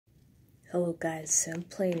Hello guys, so I'm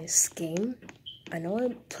playing this game. I know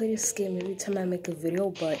I play this game every time I make a video,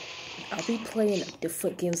 but I'll be playing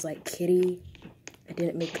different games like Kitty. I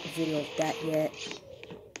didn't make a video of that yet.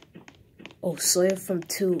 Oh, sorry if I'm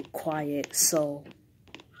too quiet, so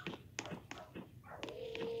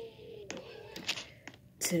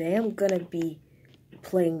today I'm gonna be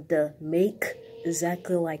playing the Make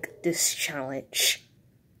Exactly Like This challenge.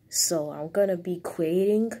 So I'm gonna be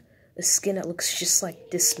creating a skin that looks just like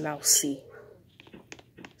this mousey.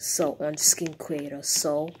 So on skin creator,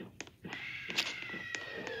 so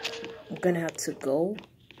I'm gonna have to go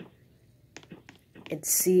and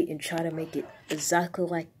see and try to make it exactly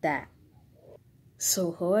like that.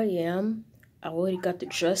 So here I am. I already got the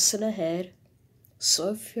dress in the head.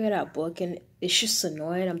 So if you're that broken, it's just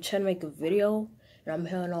annoying. I'm trying to make a video and I'm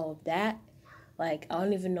hearing all of that. Like, I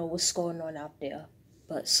don't even know what's going on out there.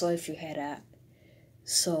 But sorry if you hear that.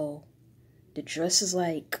 So the dress is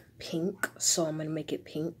like pink, so I'm gonna make it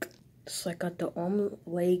pink. So I got the arm,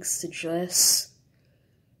 legs, the dress.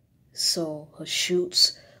 So her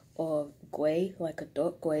shoots are gray, like a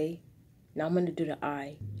dark gray. Now I'm gonna do the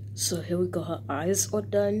eye. So here we go, her eyes are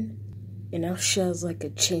done. And now she has like a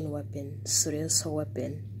chain weapon. So there's her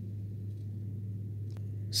weapon.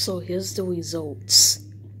 So here's the results.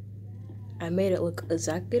 I made it look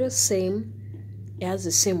exactly the same. It has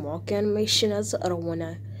the same walk animation as the other one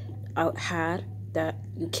I had that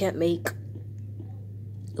you can't make.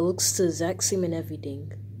 It looks the exact same and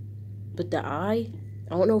everything. But the eye, I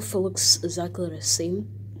don't know if it looks exactly the same.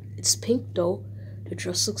 It's pink though. The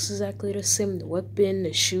dress looks exactly the same. The weapon,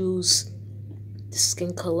 the shoes, the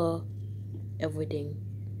skin color, everything.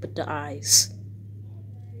 But the eyes.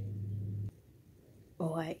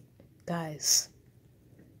 Alright, guys.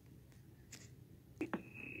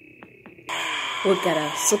 Look at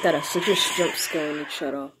us. Look at us. We're just jump scaring each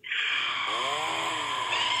other.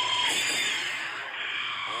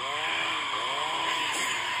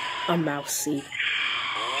 A mousey.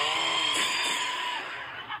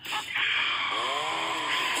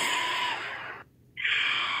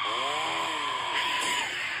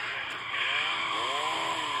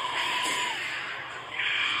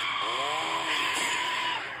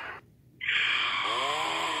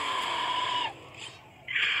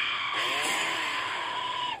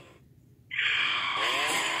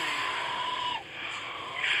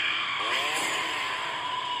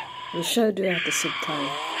 We'll try to do it at the same time.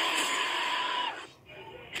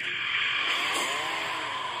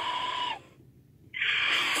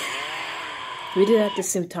 We did it at the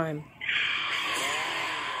same time.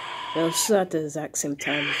 Yeah, let's do it at the exact same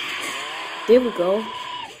time. There we go.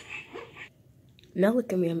 Now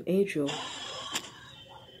look at me, I'm Angel.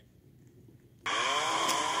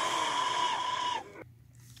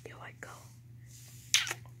 There I go.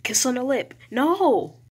 Kiss on the lip. No!